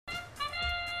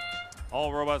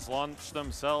All robots launch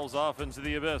themselves off into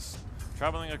the abyss,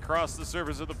 traveling across the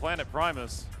surface of the planet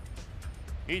Primus.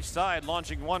 Each side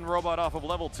launching one robot off of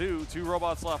level 2, 2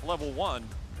 robots off level 1.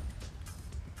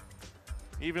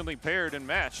 Evenly paired and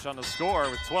matched on the score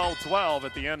with 12-12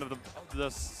 at the end of the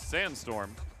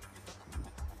sandstorm.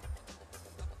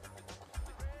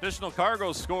 Additional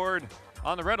cargo scored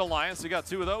on the Red Alliance. We got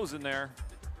 2 of those in there.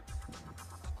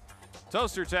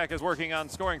 Toaster Tech is working on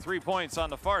scoring 3 points on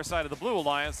the far side of the Blue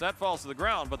Alliance. That falls to the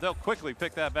ground, but they'll quickly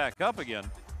pick that back up again.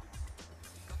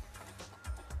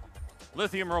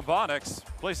 Lithium Robotics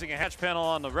placing a hatch panel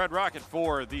on the Red Rocket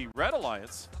for the Red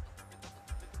Alliance.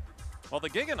 While the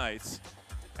Giga Knights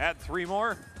add 3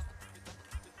 more.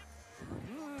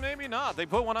 Maybe not. They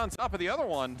put one on top of the other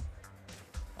one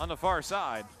on the far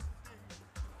side.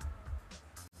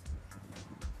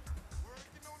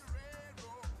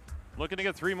 Looking to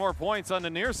get 3 more points on the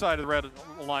near side of the Red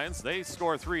Alliance. They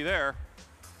score 3 there.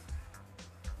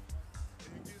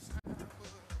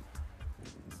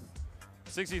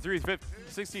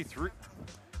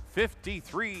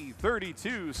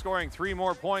 $63-32, scoring 3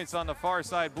 more points on the far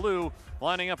side Blue,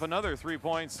 lining up another 3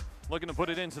 points, looking to put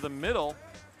it into the middle,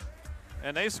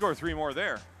 and they score 3 more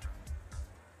there.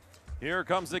 Here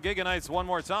comes the Giga Knights one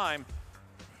more time.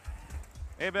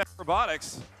 ABAC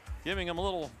Robotics giving them a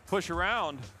little push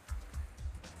around.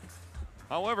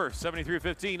 However,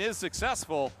 73-15 is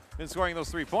successful in scoring those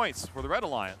 3 points for the Red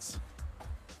Alliance.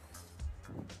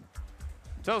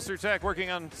 Toaster Tech working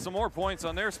on some more points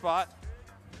on their spot,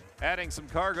 adding some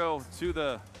cargo to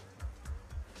the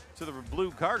blue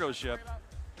cargo ship.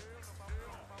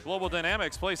 Global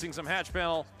Dynamics placing some hatch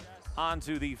panel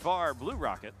onto the far blue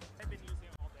rocket.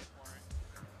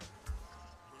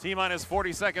 T-minus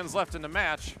 40 seconds left in the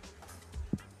match.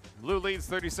 Blue leads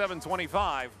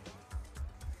 37-25.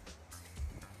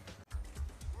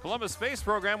 Columbus Space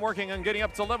Program working on getting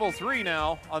up to level 3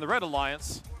 now on the Red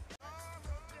Alliance.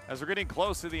 As we're getting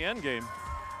close to the end game.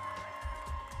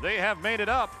 They have made it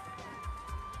up.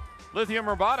 Lithium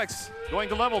Robotics going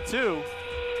to level 2.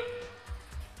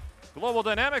 Global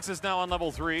Dynamics is now on level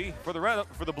 3 for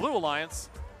the Blue Alliance.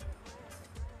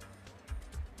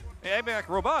 ABAC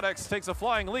Robotics takes a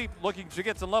flying leap looking to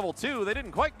get to level 2. They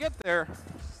didn't quite get there.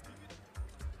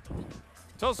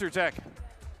 Toaster Tech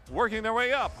working their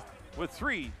way up with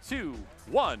 3, 2,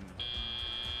 1.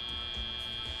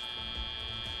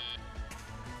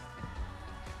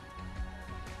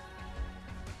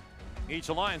 Each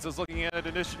alliance is looking at an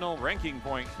additional ranking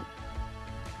point.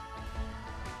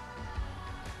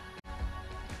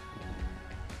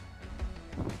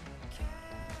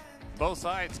 Both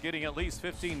sides getting at least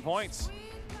 15 points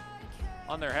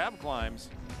on their hab climbs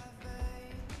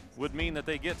would mean that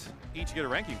they each get a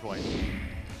ranking point.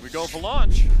 We go for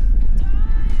launch.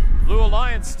 Blue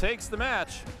Alliance takes the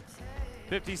match,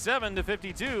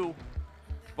 57-52.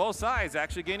 Both sides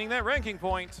actually gaining that ranking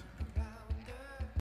point.